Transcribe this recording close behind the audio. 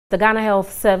The Ghana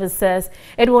Health Service says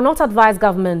it will not advise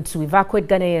government to evacuate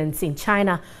Ghanaians in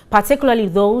China, particularly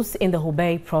those in the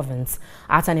Hubei province.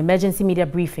 At an emergency media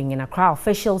briefing in Accra,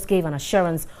 officials gave an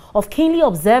assurance of keenly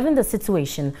observing the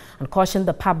situation and cautioned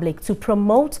the public to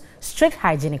promote strict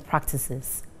hygienic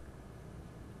practices.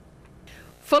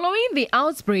 Following the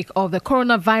outbreak of the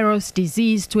coronavirus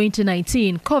disease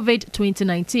 2019,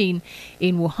 COVID-2019,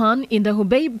 in Wuhan, in the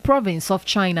Hubei province of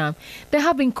China, there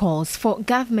have been calls for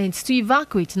governments to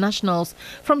evacuate nationals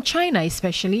from China,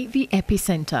 especially the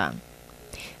epicenter.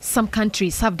 Some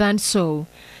countries have done so.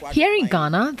 Here in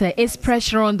Ghana, there is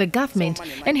pressure on the government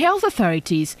and health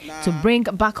authorities to bring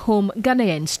back home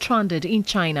Ghanaians stranded in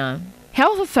China.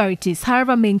 Health authorities,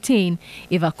 however, maintain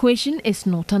evacuation is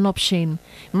not an option,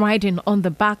 riding on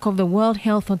the back of the World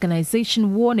Health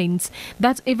Organization warnings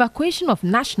that evacuation of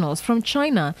nationals from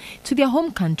China to their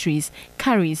home countries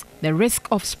carries the risk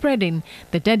of spreading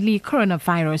the deadly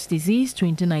coronavirus disease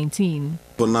 2019.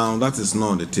 For now, that is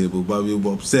not on the table, but we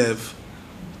will observe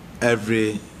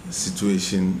every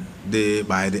situation day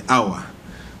by the hour,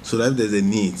 so that there's a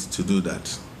need to do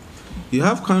that. You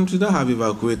have countries that have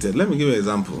evacuated. Let me give you an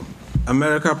example.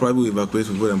 America probably will evacuate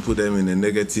people and put them in a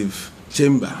negative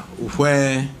chamber,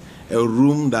 where a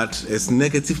room that is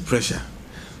negative pressure,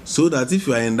 so that if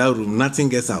you are in that room, nothing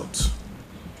gets out.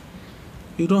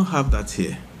 You don't have that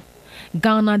here.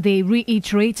 Ghana, they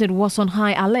reiterated, was on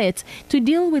high alert to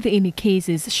deal with any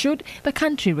cases should the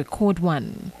country record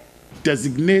one.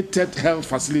 Designated health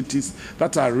facilities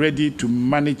that are ready to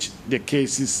manage the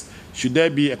cases. Should there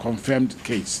be a confirmed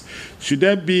case? Should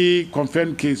there be a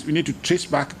confirmed case, we need to trace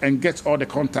back and get all the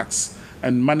contacts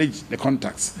and manage the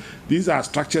contacts. These are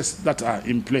structures that are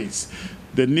in place.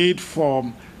 The need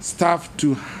for staff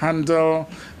to handle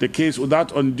the case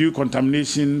without undue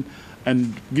contamination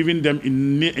and giving them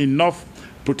enough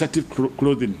protective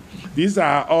clothing. These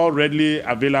are all readily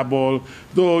available,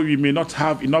 though we may not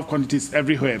have enough quantities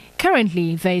everywhere.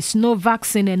 Currently, there is no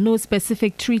vaccine and no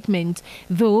specific treatment,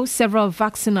 though several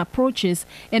vaccine approaches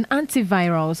and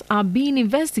antivirals are being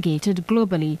investigated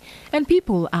globally, and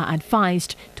people are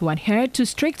advised to adhere to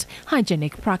strict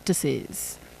hygienic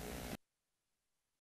practices.